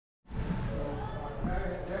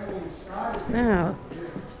Now,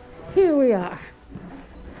 here we are.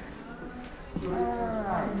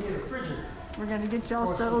 We're going to get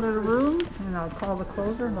y'all settled in a room, and I'll call the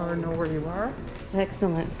closer and let her know where you are.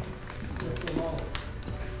 Excellent.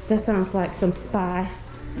 That sounds like some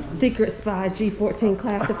secret spy G14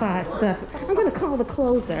 classified stuff. I'm going to call the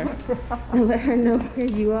closer and let her know where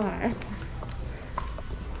you are.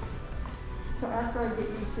 So after I get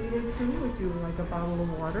you seated, too, would you like a bottle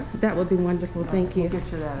of water? That would be wonderful. Thank you. We'll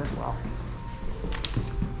get you that as well.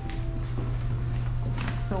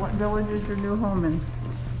 So what village is your new home in?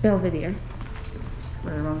 Belvedere.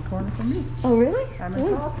 Right around the corner from me. Oh, really? I'm in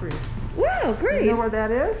Salisbury. Wow, great. You know where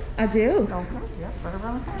that is? I do. Okay, yep, right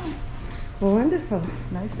around the corner. Wonderful.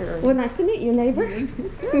 Nice area. Well, nice to meet you, neighbor. You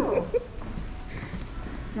too.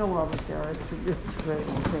 You'll love it there. It's a great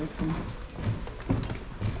location.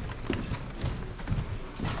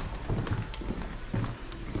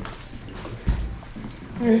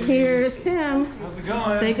 And here's Tim. How's it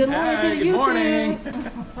going? Say good morning to the good YouTube. morning.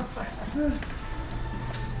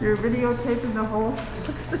 You're videotaping the whole...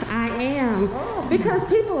 I am. Because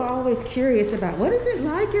people are always curious about what is it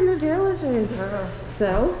like in the villages.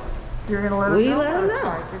 So, You're going to let them we know. let them that's know.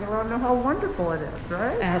 right. You're going to let them know how wonderful it is,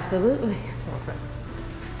 right? Absolutely. Perfect.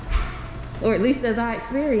 Or at least as I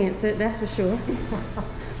experience it, that's for sure.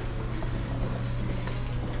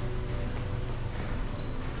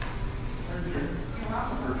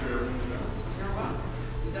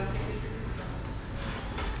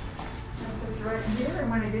 Right here, I'm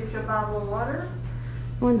going to get you a bottle of water.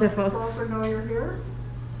 Wonderful. Closer know you're here,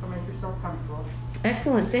 so make yourself comfortable.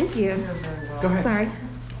 Excellent. Thank you. You're very well. Go ahead. Sorry.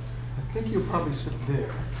 I think you'll probably sit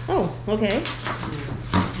there. Oh, okay.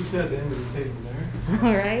 You sit at the end of the table there.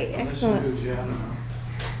 All right. Unless Excellent. you lose you, I don't know.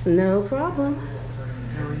 No problem.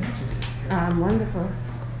 How are you today? I'm wonderful.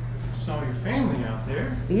 Saw your family out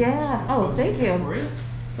there. Yeah. Oh, Closing thank gift you. for you.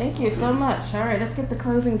 Thank you so much. All right, let's get the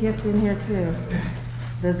closing gift in here too.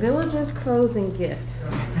 The village's closing gift.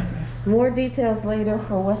 More details later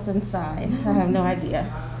for what's inside. I have no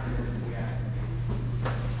idea.